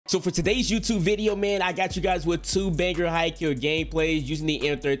So for today's YouTube video, man, I got you guys with 2 banger high kill gameplays using the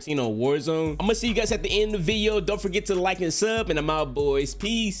M13 on Warzone. I'm gonna see you guys at the end of the video. Don't forget to like and sub, and I'm out, boys.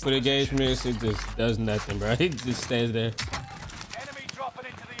 Peace. For the engagement, it just does nothing, bro. It just stays there. Enemy dropping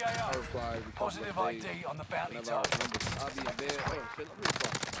into the AO. Positive ID on the bounty target. I'll be in bed. Oh shit, let me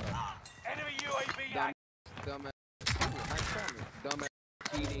reply. Enemy UAV active. Dumbass. Nice comment. Dumbass.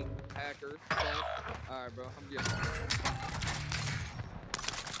 Cheating. Hackers. Alright, bro. I'm getting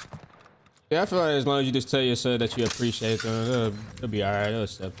Yeah, I feel like as long as you just tell yourself that you appreciate them, they'll be alright. They'll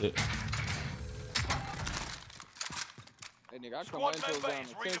accept it. Hey, nigga, I come into down in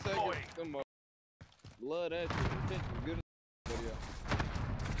 10 seconds. Come on. Love that shit. Attention. Good video.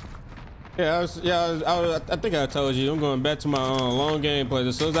 I think I told you I'm going back to my long gameplay.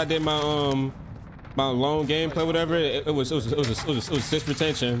 As soon as I did my long gameplay, whatever, it was 6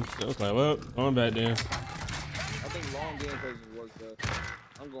 retention. So I was like, well, going back then. I think long gameplays is worse though.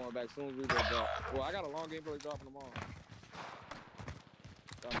 I'm going back soon as we go back. Well, I got a long gameplay dropping tomorrow.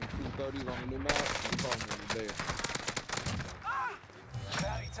 Got me 230s on the new map. I'm calling it today.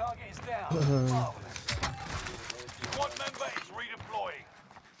 Bounty target is down. Marvelous. Squad member is redeploying.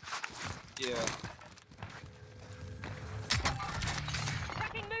 Yeah.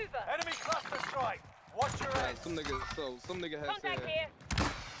 Tracking mover. Enemy cluster strike. Watch your Yeah, head. some nigga has Contact said, here.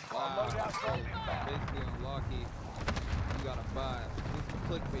 wow, Loadout so gun inbound. basically on Lockheed, you gotta buy this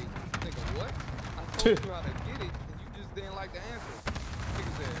clickbait. Nigga, what? I told you how to get it, and you just didn't like the answer.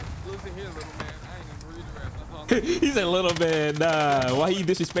 Nigga said, listen here, little man, I ain't even reading rap. He said, little man, nah. Why he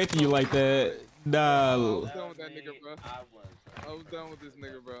disrespecting you like that? Nah. I was done with that nigga, bro. I was done with this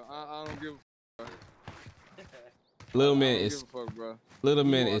nigga, bro. I don't give a fuck, bro. Little man I don't is give a fuck, bro. little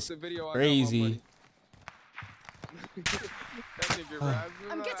You man watch is the video, I got my crazy. money. That nigga, bro.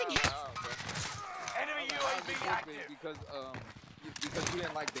 I'm getting hit. Enemy UAV active. Because you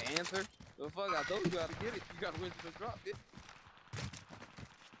didn't like the answer. The fuck, I told you how to get it. You gotta wait till it drop it.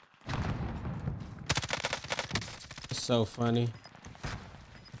 It's so funny.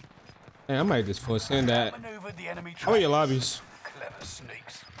 Hey, I might just force in that. Maneuvered the enemy How are your traps. lobbies? Clever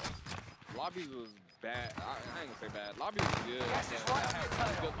sneaks. Lobbies was bad. I ain't gonna say bad. Lobbies was good. Gas is right on your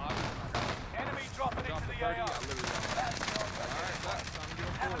tail. Good lobbies. Enemy dropping Drop into the the 30. I AO. literally got That's not alright, that's time to get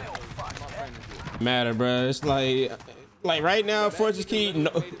Have a on little board. fun, My yeah? friend is good. Matter, bro. It's like right now, Fortress Key. No,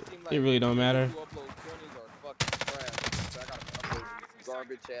 it really don't matter. You upload 20s are fucking trash. So I gotta upload these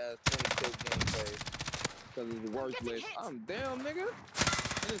garbage ass 20 kill gameplays. Cause it's worthless. I'm damn, nigga.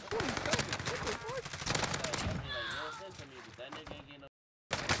 And it's 20 seconds. What the fuck?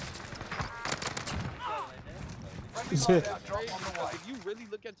 Friendly loadout drop on the way. If you really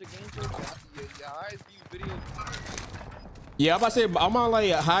look at your gameplay, your highest view videos. Yeah, I'm about to say I'm on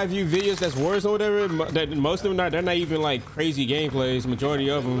like high view videos that's worse or whatever. That most of them they're not even like crazy gameplays. Majority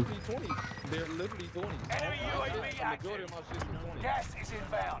of them. They're literally 20. Enemy UAV The majority active. of my shit is 20. Gas is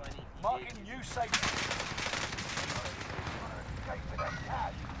inbound. Marking new safety.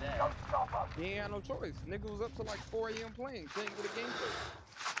 Don't stop us. He ain't had no choice. Nigga was up to like 4 a.m. playing with a gameplay.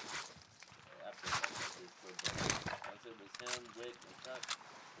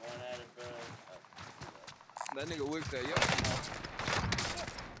 That nigga Wick said, yo.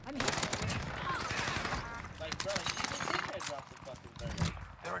 I'm here.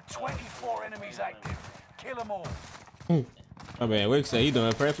 There are 24 enemies active. Kill them all. Oh man, Wick said he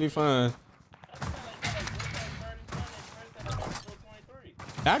doing perfectly fine.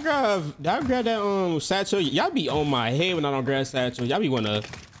 I grab that satchel. Y'all be on my head when I don't grab satchel. Y'all be wanna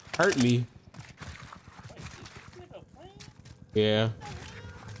hurt me. Yeah.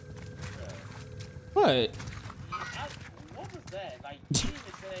 What?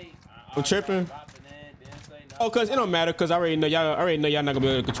 I'm tripping. Oh, cause it don't matter. Cause I already know y'all not gonna be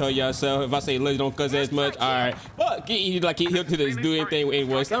able to control yourself. If I say let's don't cuss as much, all right. But he'll just do anything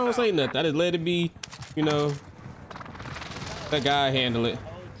anyway. So I don't say nothing. I just let it be. You know. That guy handle it.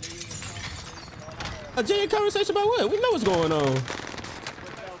 A genuine conversation about what? We know what's going on.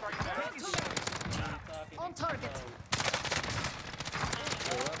 On target.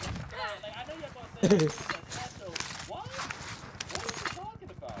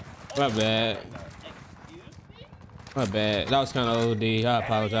 My bad. My bad. That was kind of OD. I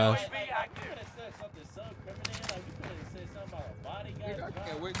apologize. Nigga, I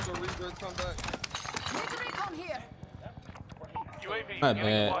can't wait till Rebirth come back. Make a recon here. My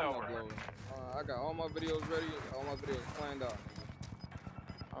bad. I got all my videos ready, all my videos planned out.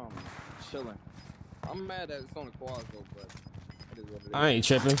 Chilling. I'm mad that it's on the quads though, but it is what it is. I ain't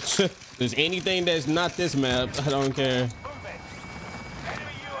tripping. There's anything that's not this map, I don't care. Move it.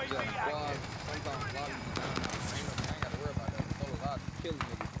 Enemy UAV Yeah, active. sometimes lobbies be down. I ain't gotta worry about that. Solo lobbies killing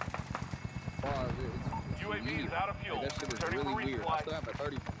niggas. UAV is out of fuel. Like, that shit is Turning really for weird. I resupply. still have a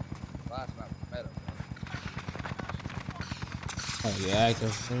 30 last map from Meta. Oh yeah,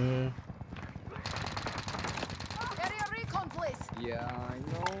 active. Area recon, please. Yeah, I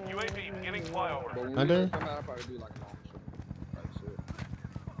know. UAV beginning flyover. But when Under? we come out, I'll probably do like a long shot. Like shit.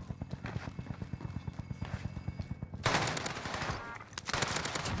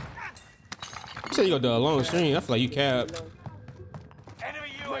 You said you gonna do a long stream. I feel like you capped. Enemy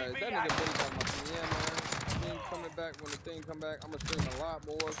Right, UAV that nigga active. Billy talking about, yeah, man. Thing coming back, when the thing come back, I'm gonna stream a lot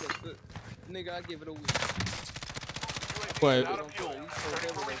more. Cause nigga, I give it a week. UAV What? is out of fuel. Turning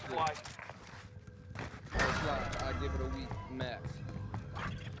for resupply. First slide, I give it a week max.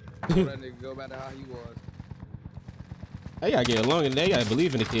 So that nigga go back to how he was. They gotta get along and they gotta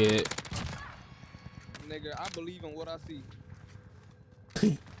believe in the kid. Nigga, I believe in what I see.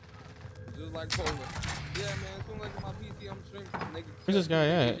 Just like Polar. Yeah, man, as soon as I get my PC, I'm streaming. Nigga, Where's this guy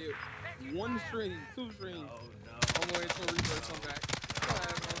at? One stream, two streams. I'm waiting for Rebirth to come back.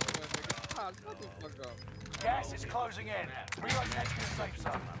 Shut the fuck up. Gas is closing in. Relocate to the safe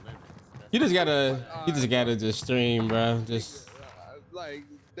zone. You just gotta just stream, bro. Just Like,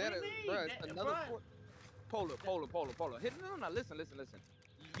 that is, bruh, it's another Polar. Hit, no, listen.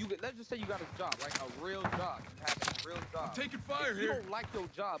 Let's just say you got a job, right? A real job. You have a real job. Taking fire if you don't like your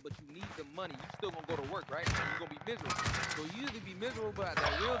job, but you need the money, you still gonna go to work, right? You're gonna be miserable. So you either be miserable at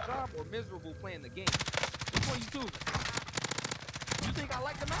that real job or miserable playing the game. Which one you choosing? You think I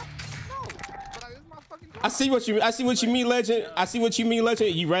like the map? No. But it's my fucking job. I see what you mean, Legend. I see what you mean,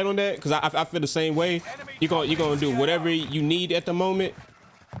 Legend. You right on that? Cause I feel the same way. You're gonna do whatever you need at the moment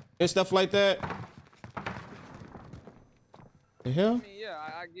and stuff like that. The hell? I mean, yeah,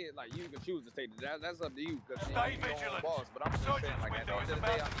 I get like you can choose to take that. That's up to you because Stay you're your own vigilant. boss. But I'm just saying, like at the end of the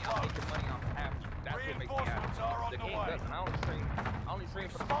day, I make the money on behalf of you. That's what makes me Reinforcements happy. are on The the game way. doesn't. I only stream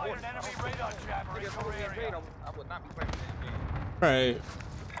for the Spotted support. an enemy radar jammer in If I your was getting paid, area. I would not be playing the damn game. Right.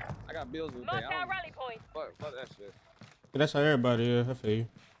 I got bills to pay. Mark our rally point. Fuck that shit. That's how everybody is. I feel you.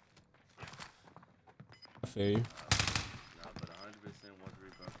 No, but 100% once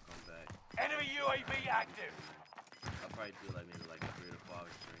Rebirth come back, Enemy UAV active. I'll probably do like maybe like 3 to 4 hour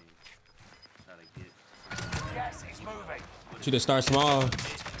streams. Try to get. Gas is moving. You just start small. It's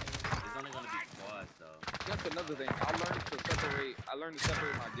only gonna be quads though. That's another thing. I learned to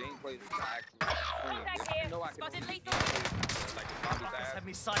separate my gameplay from my actual stream. Contact If here. you know I can Spotted only lethal. like the lobby's ass. Have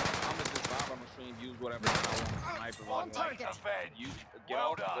me sighted. I'm gonna just vibe on the stream, use whatever I want. Sniper, On like, target. Avenge. you get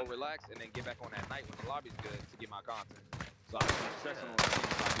Well off, go done. relax, and then get back on that night when the lobby's good to get my content. So I'm not stressing on the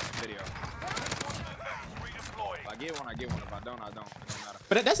video. Redeploying. If I get one, I get one. If I don't, I don't. It don't matter.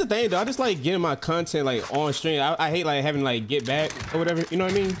 But that's the thing, though. I just like getting my content like on stream. I hate like having like get back or whatever. You know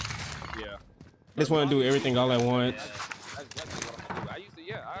what I mean? Yeah. I just want to do everything all at once. That's definitely what I'm gonna do. I used to,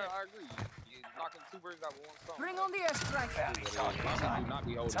 I agree. You knocking 2 birds out with one stone. Bring on the airstrike. Bounty targets Do not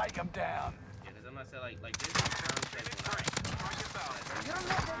be holding. Take them down. Yeah, cause I'm not saying like there's times like when You're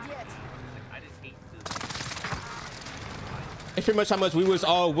not dead yet. I just hate to. It's pretty much how much we was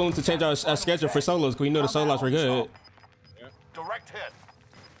all willing to change our schedule for solos because we know the solos were good. Direct hit.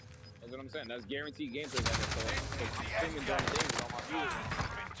 That's what I'm saying. That's guaranteed gameplay. So streaming during the day with all my viewers.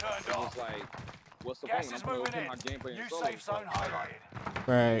 Been turned It was off. like, what's the Gas point? is I'm gonna moving put in. my gameplay in New solo. safe zone highlighted.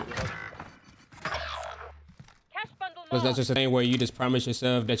 Right. Cash bundle Because that's marked. just a thing where you just promise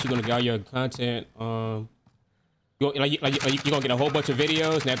yourself that you're gonna get all your content. You're gonna get a whole bunch of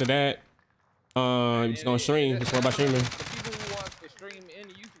videos, and after that, you're just gonna stream. Just worry about streaming. The people who watch the stream in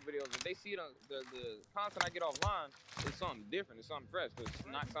the YouTube videos, if they see the content I get offline, it's something different. It's something fresh. It's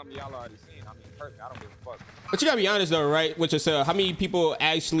not something y'all already seen. I mean, personally, I don't give a fuck. But you gotta be honest though, right? With yourself, how many people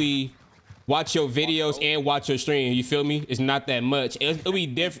actually watch your videos and watch your stream? You feel me? It's not that much. It'll be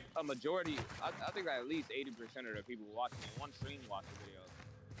different. A majority, I think at least 80% of the people watching one stream watch the videos.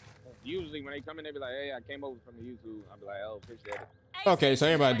 Usually when they come in, they be like, "Hey, I came over from the YouTube." I'll be like, "Oh, appreciate it." Okay, so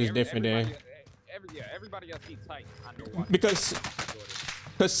everybody just different then. Everybody got seat tight. I know why. Because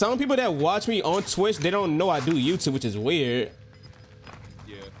some people that watch me on Twitch, they don't know I do YouTube, which is weird.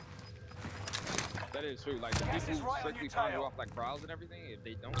 Yeah. That is true. Like the Gas people is who right on strictly your find you tail. off like browse and everything, if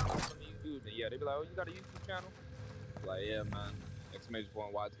they don't watch from YouTube, then yeah, they be like, "Oh, you got a YouTube channel?" Like, yeah, man. Exclamation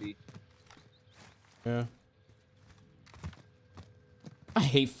point YT. Yeah. I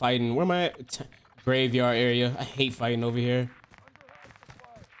hate fighting. Where am I at? Graveyard area. I hate fighting over here.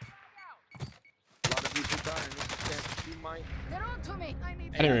 A lot of people dying. There's a chance that you might. They're on to me. I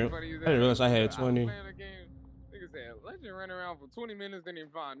need I didn't help. realize I had 20. Nigga said, Legend ran around for 20 minutes, didn't even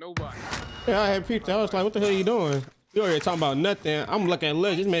find nobody. Yeah, I had peeped. I was like, what the hell are you doing? You over here talking about nothing. I'm looking at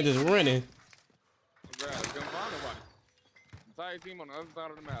Legend. This man just running. Bruh, couldn't find nobody. Entire team on the other side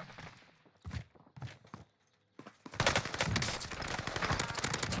of the map.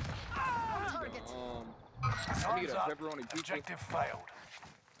 Let me get Time's a up. pepperoni pizza. Objective failed.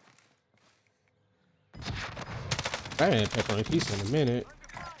 I ain't had pepperoni pizza in a minute.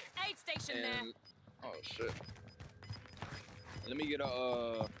 Aid station there. And, oh shit. Let me get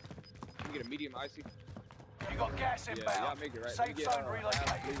a medium icy. You got gas Yeah, inbound. y'all make it right. Safe Let me get zone half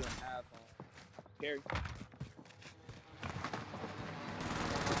relocated. blue and half carry.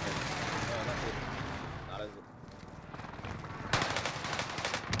 That's it. Nah, that's it.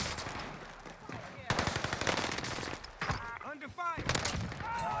 Under fire.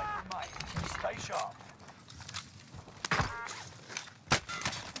 Time remains. Stay sharp.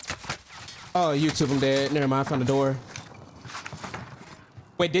 Oh, YouTube, I'm dead. Never mind, I found the door.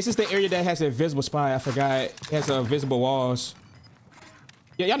 Wait, this is the area that has an invisible spy. I forgot. It has invisible walls.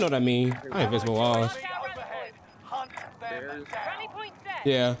 Yeah, y'all know what I mean. Not invisible walls. Overhead. Hunt them down. Rally point set.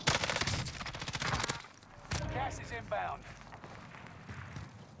 Yeah. Gas is inbound.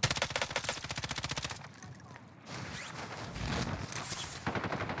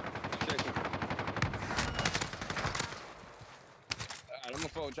 I'm gonna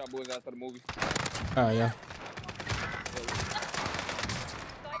phone with y'all boys after the movie. Oh, yeah.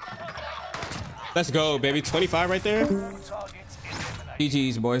 Let's go, baby. 25 right there. Targets eliminated.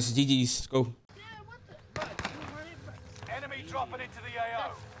 GG's, boys. GG's. Let's go. Enemy dropping into the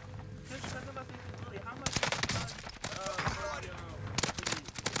AO.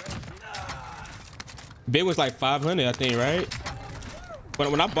 Bid was like 500, I think, right?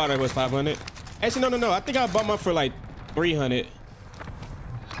 But when I bought it, it was 500. Actually, no. I think I bought mine for like 300.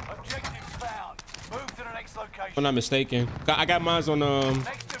 Objectives found. Move to the next location. If I'm not mistaken. I got mine on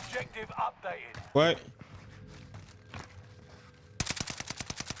Next objective updated. what?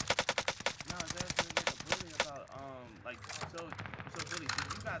 No, there's gonna get a bully about like so Billy, so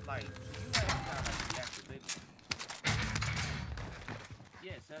you got like the actual big one.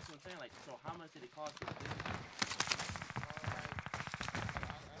 Yeah, so that's what I'm saying. Like, so how much did it cost for the big one?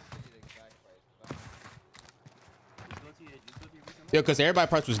 Yeah, because everybody's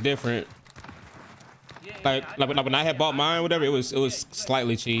price was different. Yeah, Like when I had bought mine, whatever, it was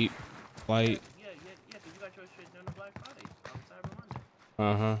slightly cheap. Like. Yeah, because you got your shit done on Black Friday on Cyber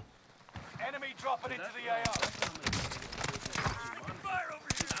Monday. Enemy dropping into the AO.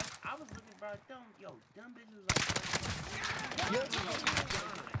 I was looking for dumb bitches like.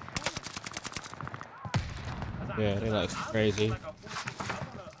 Yeah, they like crazy. I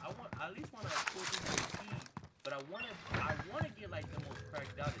at least want a 14 speed, but I want to get like the most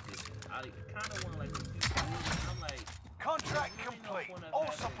cracked out edition. I kind of want like the speed. I'm like, Contract complete.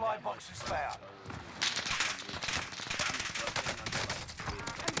 All supply boxes found.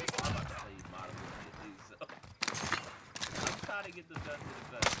 I'm trying to get the best of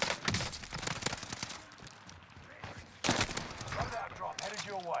the best. Loadout drop headed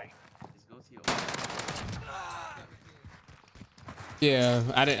your way. Let's go to your. Yeah,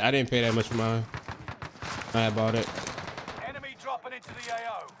 I didn't pay that much for mine. I bought it. Enemy dropping into the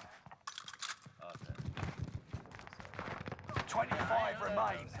AO. Okay. 25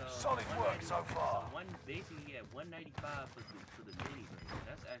 remain. Solid work so far. One basically at 195 for the mini version.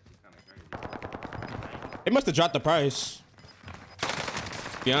 That's actually kind of crazy. It must have dropped the price.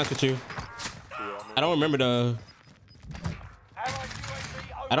 To be honest with you, I don't remember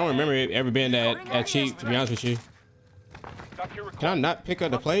it ever being that cheap. To be honest with you, can I not pick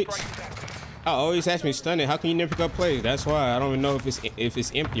up the plates? I always ask me, Stunted, how can you never pick up plates? That's why I don't even know if it's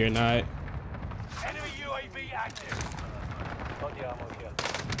empty or not. Enemy UAV active. Enemy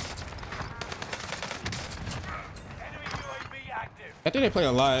UAV active. I think they play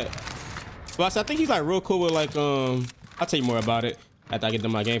a lot. Plus, I think he's like real cool with like I'll tell you more about it after I get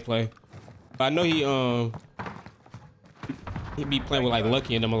done my gameplay. But I know he be playing with like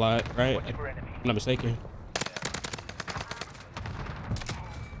Lucky and them a lot, right? If I'm not mistaken.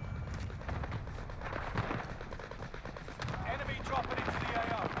 Enemy dropping into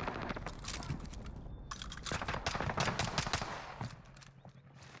the AO.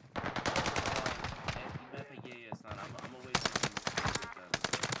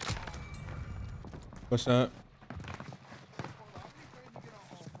 What's up?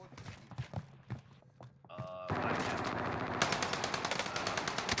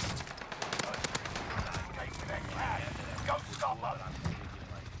 Go stop us.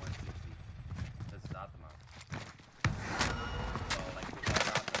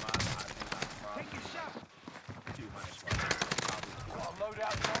 Take your shot.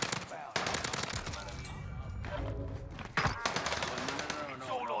 Loadout gun inbound. It's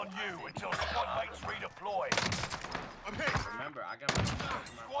all on you until squad mates redeploy. I'm hit. Remember, I got my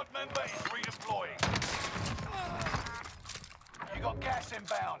Squad member is redeploying. You got gas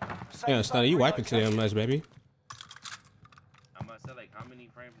inbound. Yeah, Stunted, you wiping too damn much, baby. I'm gonna say, like, how many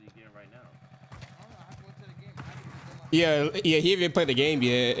frames are you getting right now? Yeah, he haven't played the game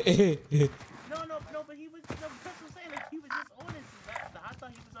yet. No, but he was, no, that's what I'm saying, like, he was just on this. I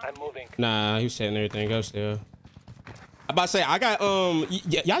thought he was on. I'm moving. Nah, he was setting everything up still. I'm about to say, I got,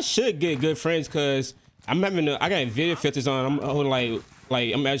 y'all should get good friends, cause I'm having, I got video filters on. I'm holding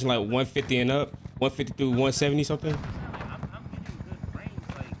like I'm averaging like 150 and up, 150 through 170 something. I'm getting good frames,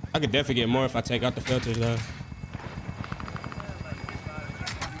 like. I could definitely get more if I take out the filters though.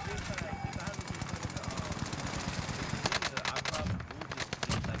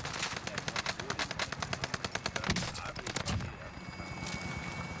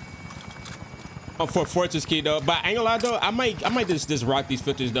 For Fortress Key though, but I ain't gonna lie though, I might just rock these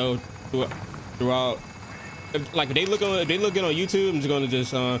filters though throughout. Like if they look good on YouTube, I'm just gonna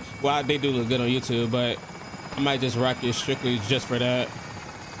just well they do look good on YouTube, but I might just rock it strictly just for that.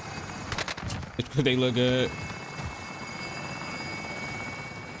 It's because they look good.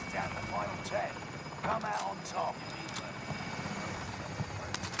 Down the final 10. Come out on top.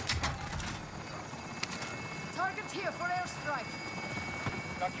 Target here for airstrike.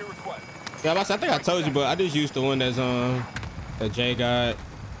 Got your request. Yeah, I think I told you, but I just used the one that's that Jay got.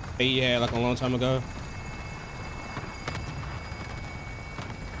 That he had like a long time ago.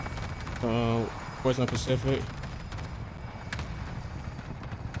 Warzone Pacific.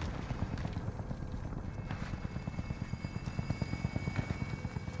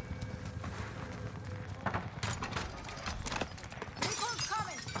 Recon's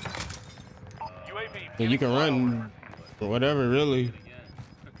coming. UAV. And you can run whatever really.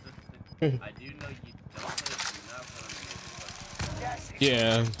 I do know you don't play enough on Yes.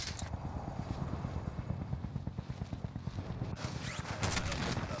 Yeah.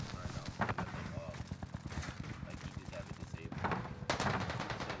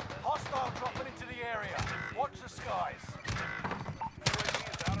 Hostile dropping into the area. Watch the skies. UAV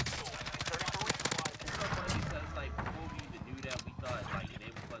is out of store. Returning for resupply. It's so funny because like before we even knew that, we thought like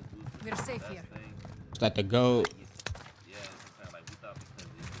enable plus boost was We're the safe best here. thing. It's like the GOAT. Yeah, it's kind of like we thought because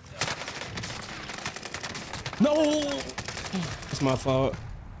it's No! It's my fault.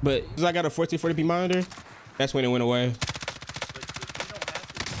 But because I got a 1440p monitor, that's when it went away. but you don't have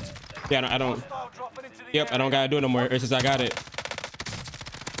to do that. Yeah, I don't. Hostile dropping into the Yep, I area. don't gotta do it no more ever since I got it.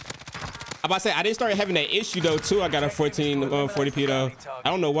 I'm about to say I didn't start having that issue though too. I got a 1440p though. I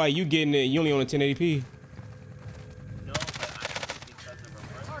don't know why you getting it. You only on a 1080p. No, but I think it's because of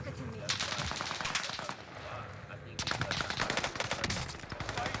reverse. Targeting me. That's why I think because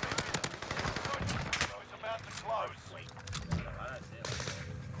It's about to close. why did I say it like that?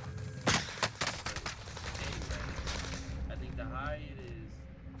 But anyway, I think the higher it is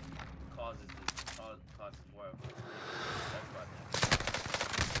causes more of a thing. That's what I think.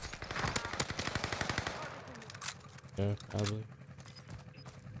 Yeah, probably.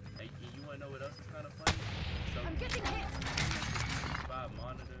 Hey, you wanna know what else is kind of funny? So I'm getting hit. 5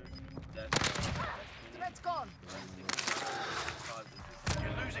 monitors. That's Threat's gone.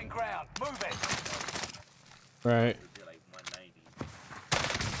 You're losing ground. Move it. Right. They're like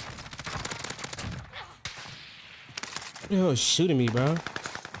 190. Yo, shooting me, bro.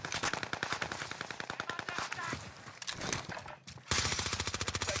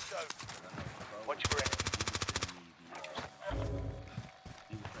 Safe zone. Watch your enemy.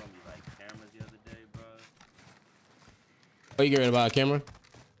 He was showing me like cameras the other day, bro. Oh, you get rid about a camera? Yeah,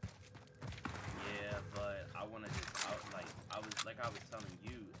 but I wanna just I was telling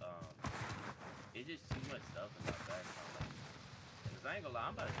you, it's just too much stuff in my background. Like, 'cause I ain't gonna lie,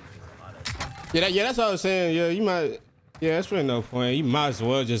 I'm about to do this a lot of. Yeah, that's what I was saying. Yeah, you might. Yeah, that's really no point. You might as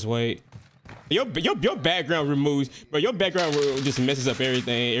well just wait. Your background removes, but your background just messes up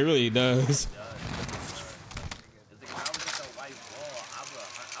everything. It really does. It's like if I was at the white wall, I would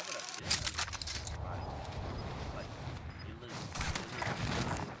have been like it looks.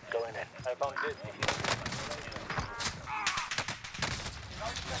 Going in. I found this.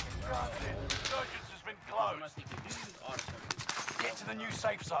 Resurgence has been closed. Get to the new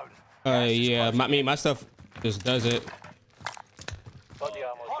safe zone. Yeah, my stuff just does it. Body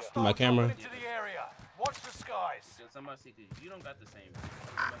armor here. Hostile My camera. dropping into the area. Watch the skies. Somebody see, 'cause you don't got the same.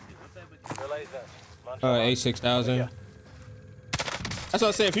 Somebody see, what's that with you? Realize that. A6000. That's what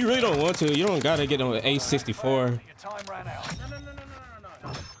I say. If you really don't want to, you don't gotta get on an A64. Your time ran out.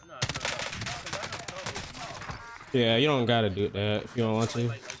 No. Yeah, you don't gotta do that if you don't want to.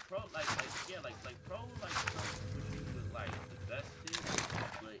 Like pro, like pro, like was like the best thing,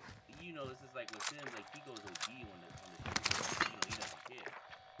 but you know, this is like with him, like he goes OG on the you know, he doesn't care.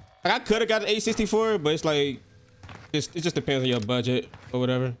 Like, I could have got an A64, but it's like it just depends on your budget or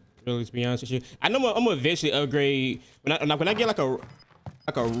whatever. Really, to be honest with you, I know I'm gonna eventually upgrade when I get like a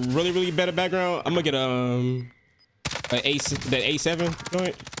really better background. I'm gonna get the A7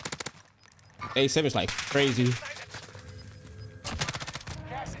 joint. A7 is like crazy.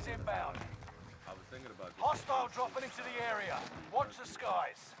 Gas is inbound. I was thinking about this. Hostile dropping into the area. Watch the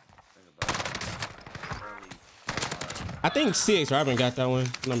skies. I think 6. Or I haven't got that one.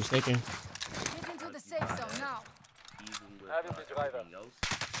 If I'm not mistaken. Get into the safe zone now. Even with Having the driver. everything else,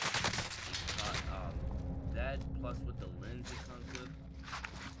 it's not, that plus with the lens it comes with,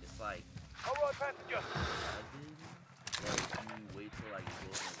 it's like All right, passenger. 11, but if you wait till like it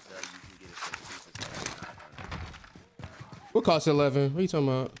goes on sale, you can get it for cheap as like 900. What costs 11? What are you talking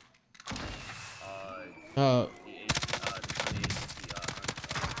about?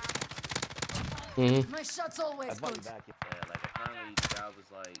 My shot's always good. Yeah, like apparently the guy was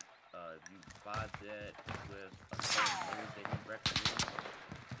like, if you buy that with a certain lens that he recommends,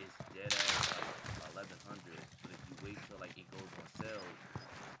 it's dead ass like 1100. But if you wait till like it goes on sale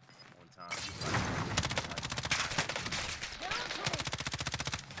one time, you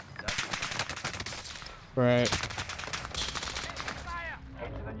Right.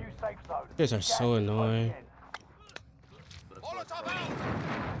 Into the new safe zone. These are so annoying.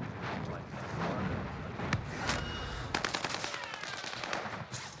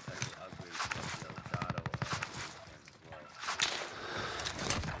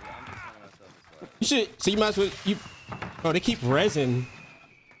 You should. So you might as well. Oh, they keep resin.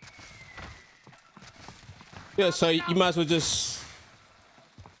 Yeah. So you might as well just.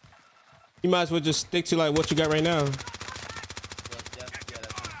 You might as well just stick to like what you got right now.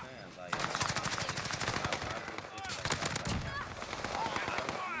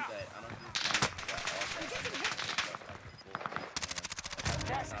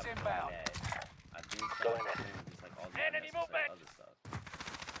 Gas is inbound. Enemy movement.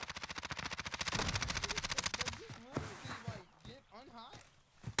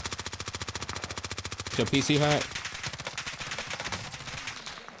 Is your PC hot?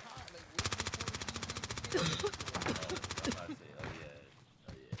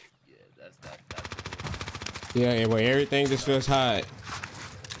 Yeah, well, everything just feels hot.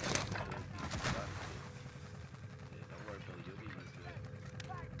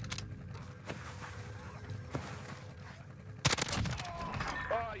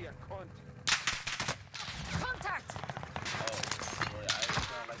 Contact!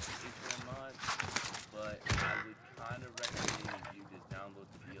 But I would kind of recommend you just download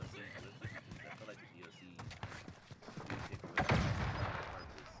the DLC with it because I feel like the DLC do take away the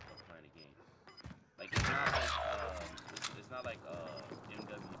purpose of playing the game. Like it's not like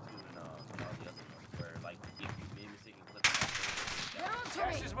MW2 and all the other ones where like if you made a mistake and click on They're on to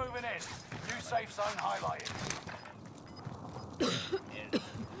Gas me. is moving in. New safe zone highlighted. and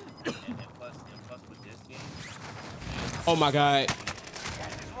plus with this game, Oh my god,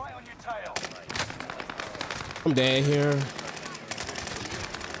 Gas is right on your tail. I'm dead here.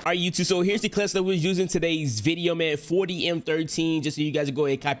 Alright, YouTube, so here's the class that we're using today's video, man. 40 M13, just so you guys can go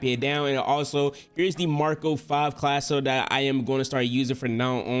ahead and copy it down. And also, here's the Marco 5 class so that I am going to start using for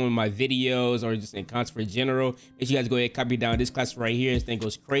now on my videos or just in content for general. Make sure you guys go ahead and copy down this class right here. This thing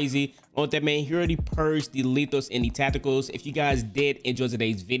goes crazy. On that, man, here are the perks, the lethals, and the tacticals. If you guys did enjoy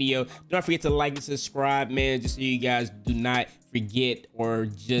today's video, do not forget to like and subscribe, man, just so you guys do not forget or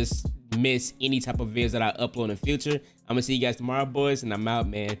just miss any type of videos that I upload in the future. I'm gonna see you guys tomorrow, boys, and I'm out,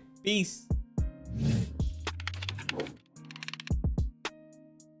 man. Peace.